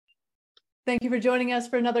Thank you for joining us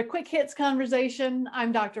for another Quick Hits conversation.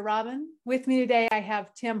 I'm Dr. Robin. With me today, I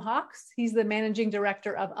have Tim Hawks. He's the Managing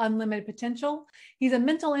Director of Unlimited Potential. He's a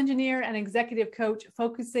mental engineer and executive coach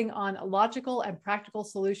focusing on logical and practical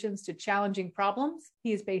solutions to challenging problems.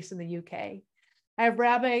 He is based in the UK. I have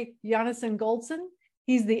Rabbi Yonason Goldson.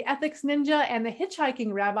 He's the ethics ninja and the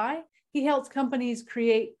hitchhiking rabbi. He helps companies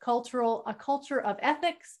create a culture of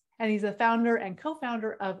ethics, and he's the founder and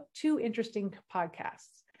co-founder of two interesting podcasts.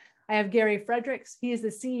 I have Gary Fredericks. He is the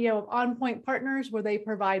CEO of On Point Partners, where they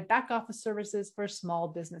provide back office services for small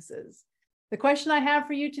businesses. The question I have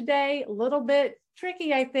for you today, a little bit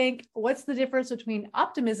tricky, I think. What's the difference between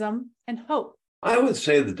optimism and hope? I would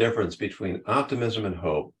say the difference between optimism and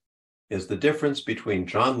hope is the difference between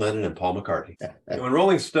John Lennon and Paul McCartney. When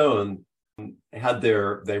Rolling Stone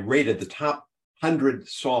they rated the top 100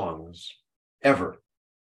 songs ever,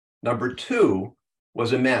 number 2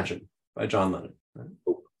 was Imagine by John Lennon.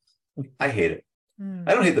 I hate it.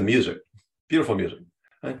 I don't hate the music, beautiful music.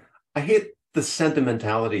 I hate the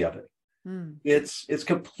sentimentality of it. It's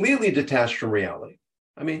completely detached from reality.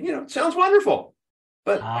 I mean, it sounds wonderful,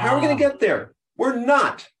 but how are we going to get there? We're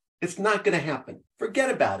not. It's not going to happen. Forget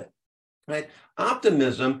about it, right?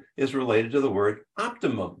 Optimism is related to the word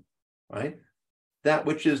optimum, right? That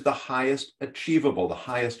which is the highest achievable, the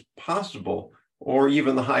highest possible, or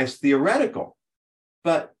even the highest theoretical.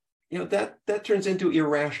 But that turns into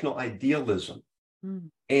irrational idealism.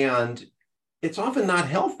 And it's often not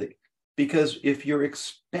healthy, because if you're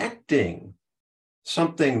expecting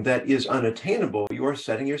something that is unattainable, you are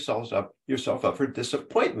setting yourself up for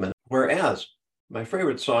disappointment. Whereas my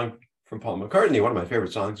favorite song from Paul McCartney, one of my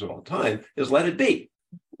favorite songs of all time, is Let It Be,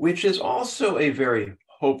 which is also a very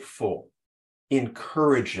hopeful,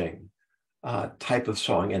 encouraging type of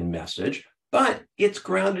song and message, but it's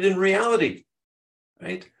grounded in reality.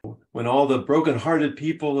 Right? When all the broken-hearted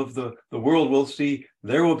people of the world will see,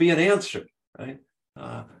 there will be an answer, right?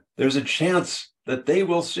 There's a chance that they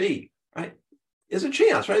will see, right? Is a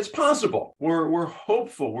chance, right? It's possible. We're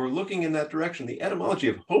hopeful. We're looking in that direction. The etymology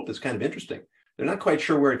of hope is kind of interesting. They're not quite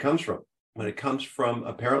sure where it comes from. When it comes from,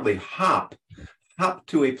 apparently, hop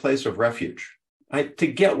to a place of refuge, right? To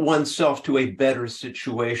get oneself to a better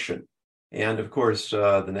situation. And of course,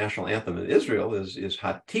 the national anthem in Israel is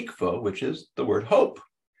Hatikva, which is the word hope.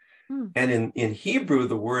 And in Hebrew,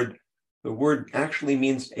 the word actually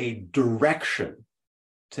means a direction,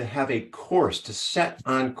 to have a course, to set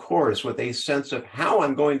on course with a sense of how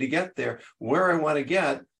I'm going to get there, where I want to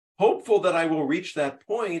get, hopeful that I will reach that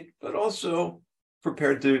point, but also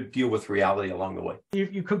prepared to deal with reality along the way.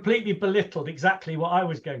 You completely belittled exactly what I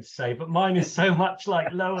was going to say, but mine is so much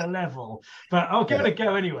like lower level, but I'll give it a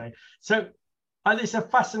go anyway. So it's a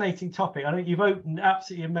fascinating topic. I think you've opened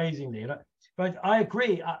absolutely amazingly, but I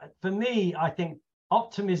agree. For me, I think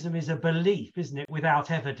optimism is a belief, isn't it,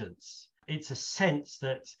 without evidence. It's a sense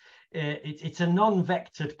that it's a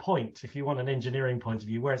non-vectored point, if you want an engineering point of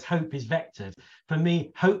view, whereas hope is vectored. For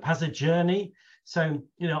me, hope has a journey. So,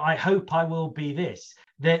 I hope I will be this.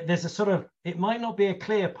 There's a sort of, it might not be a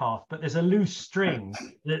clear path, but there's a loose string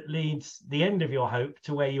that leads the end of your hope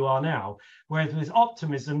to where you are now. Whereas with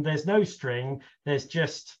optimism, there's no string, there's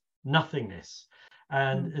just nothingness.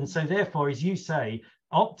 And so therefore, as you say,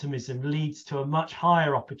 optimism leads to a much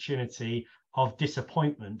higher opportunity of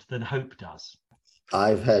disappointment than hope does.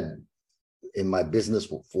 I've had, in my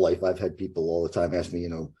business life, I've had people all the time ask me,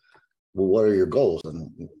 well, what are your goals?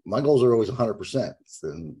 And my goals are always 100%.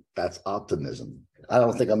 And that's optimism. I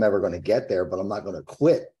don't think I'm ever going to get there, but I'm not going to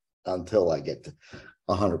quit until I get to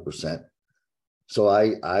 100%. So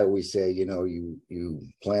I always say, you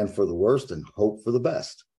plan for the worst and hope for the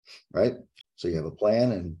best, right? So you have a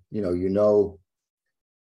plan, and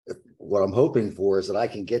what I'm hoping for is that I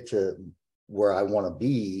can get to where I want to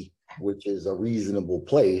be, which is a reasonable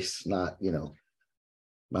place, not an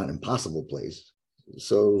impossible place.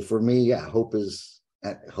 So for me, hope is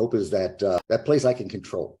that place I can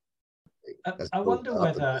control. I wonder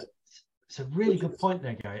whether it's a really good point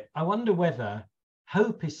there, Gary. I wonder whether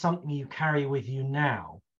hope is something you carry with you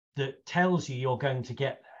now that tells you you're going to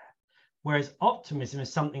get there, whereas optimism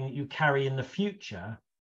is something that you carry in the future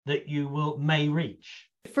that you may reach.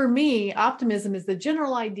 For me, optimism is the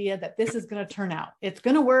general idea that this is going to turn out. It's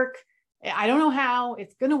going to work. I don't know how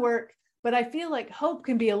it's going to work. But I feel like hope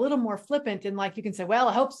can be a little more flippant, and like you can say, well,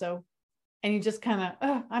 I hope so. And you just kind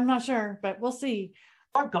of, I'm not sure, but we'll see.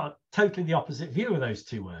 I've got totally the opposite view of those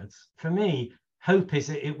two words. For me, hope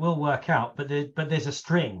is it will work out, but there's a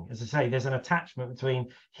string, as I say, there's an attachment between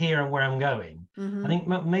here and where I'm going. I think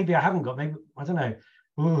maybe I haven't got, maybe, I don't know,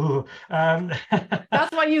 Ooh,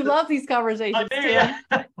 That's why you love these conversations. I do, Tim.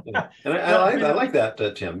 yeah. Yeah. And I like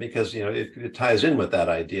that, Tim, because it ties in with that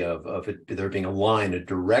idea of it, there being a line, a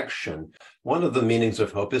direction. One of the meanings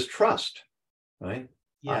of hope is trust, right?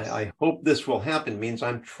 Yes. I hope this will happen means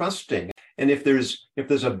I'm trusting. And if there's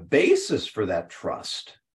a basis for that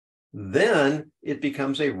trust, then it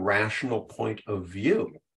becomes a rational point of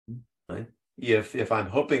view, right? If I'm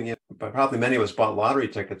hoping, probably many of us bought lottery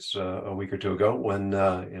tickets a week or two ago when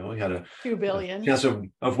we had a $2 billion chance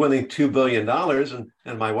of winning $2 billion,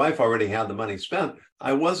 and my wife already had the money spent.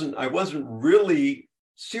 I wasn't really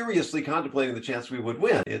seriously contemplating the chance we would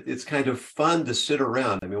win. It's kind of fun to sit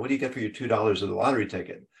around. I mean, what do you get for your $2 of the lottery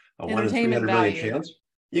ticket? A 1 in 300 million chance.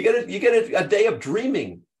 You get a day of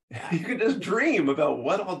dreaming. You can just dream about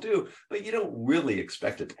what I'll do, but you don't really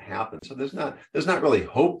expect it to happen. So there's not really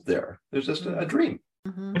hope there. There's just a dream.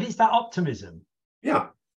 Mm-hmm. But it's that optimism. Yeah.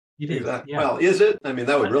 It is. Exactly. Yeah. Well, is it? I mean,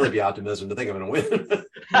 that would really be optimism to think I'm going to win.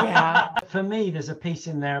 Yeah. For me, there's a piece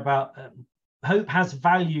in there about hope has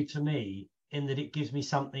value to me in that it gives me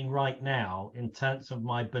something right now in terms of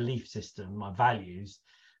my belief system, my values,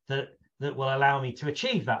 that will allow me to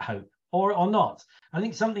achieve that hope or not. I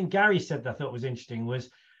think something Gary said that I thought was interesting was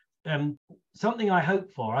something I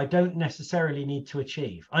hope for, I don't necessarily need to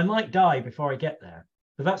achieve. I might die before I get there,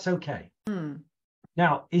 but that's okay.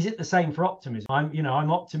 Now, is it the same for optimism?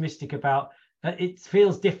 I'm optimistic about it.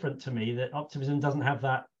 Feels different to me that optimism doesn't have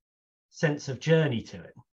that sense of journey to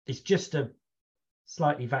it. It's just a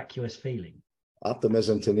slightly vacuous feeling.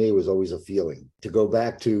 Optimism to me was always a feeling. To go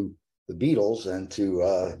back to the Beatles and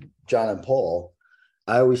to John and Paul,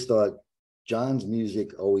 I always thought John's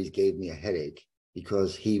music always gave me a headache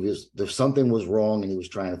because there's something was wrong and he was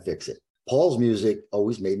trying to fix it. Paul's music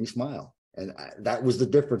always made me smile. And that was the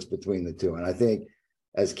difference between the two. And I think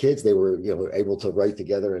as kids, they were, able to write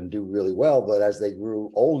together and do really well. But as they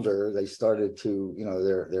grew older, they started to,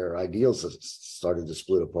 their ideals started to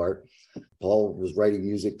split apart. Paul was writing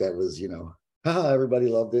music that was, everybody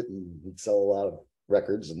loved it and he'd sell a lot of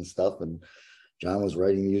records and stuff. And John was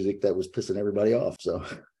writing music that was pissing everybody off. So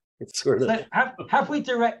it's sort of. So have we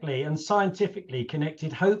directly and scientifically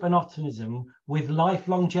connected hope and optimism with life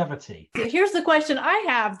longevity? Here's the question I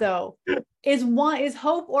have, though. Is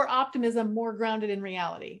hope or optimism more grounded in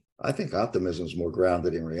reality? I think optimism is more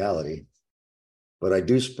grounded in reality, but I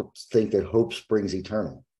do think that hope springs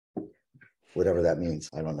eternal, whatever that means.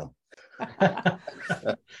 I don't know. I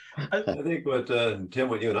think what Tim,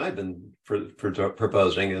 what you and I have been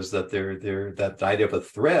proposing is that that idea of a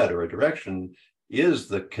thread or a direction is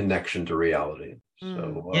the connection to reality.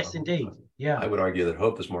 So yes, indeed. Yeah, I would argue that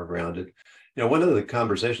hope is more grounded. One of the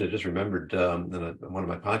conversations I just remembered in one of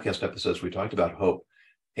my podcast episodes, we talked about hope,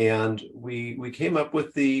 and we came up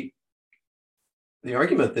with the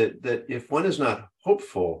argument that if one is not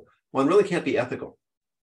hopeful, one really can't be ethical,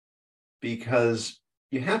 because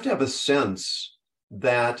you have to have a sense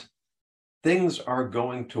that things are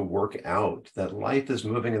going to work out, that life is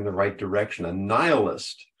moving in the right direction. A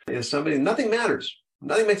nihilist is somebody, nothing matters,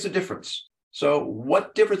 nothing makes a difference. So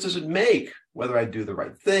what difference does it make whether I do the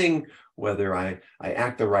right thing, whether I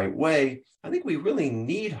act the right way? I think we really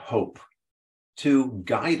need hope to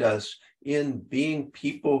guide us in being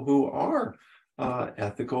people who are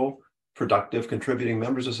ethical, productive, contributing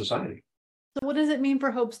members of society. So what does it mean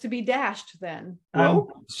for hopes to be dashed then?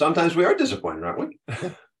 Well, sometimes we are disappointed, aren't we?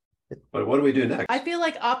 But what do we do next? I feel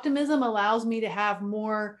like optimism allows me to have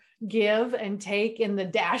more give and take in the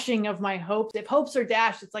dashing of my hopes. If hopes are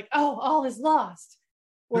dashed, it's like, oh, all is lost.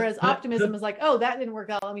 Whereas optimism is like, oh, that didn't work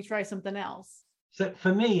out. Let me try something else. So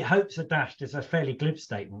for me, hopes are dashed is a fairly glib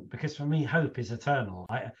statement, because for me, hope is eternal.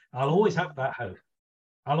 I'll always have that hope.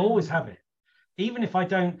 I'll always have it. Even if I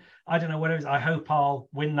don't know what it is, I hope I'll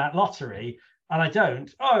win that lottery. And I don't.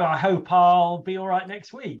 Oh, I hope I'll be all right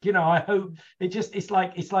next week. I hope it's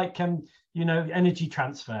like energy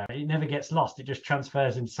transfer. It never gets lost. It just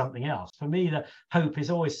transfers into something else. For me, the hope is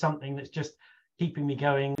always something that's just keeping me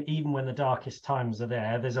going, even when the darkest times are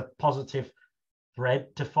there. There's a positive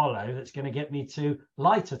thread to follow that's going to get me to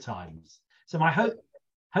lighter times. So my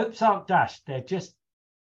hopes aren't dashed. They're just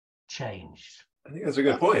changed. I think that's a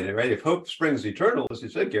good point, right? If hope springs eternal, as you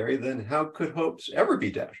said, Gary, then how could hopes ever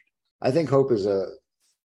be dashed? I think hope is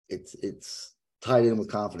it's tied in with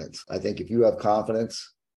confidence. I think if you have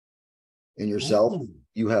confidence in yourself,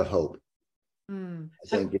 you have hope. I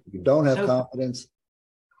think if you don't have confidence,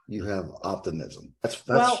 you have optimism.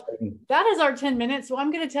 That is our 10 minutes. So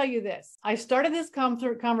I'm going to tell you this. I started this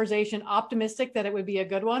conversation optimistic that it would be a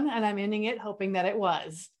good one, and I'm ending it hoping that it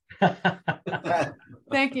was.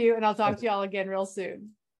 Thank you. And I'll talk to you all again real soon.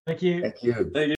 Thank you. Thank you. Thank you.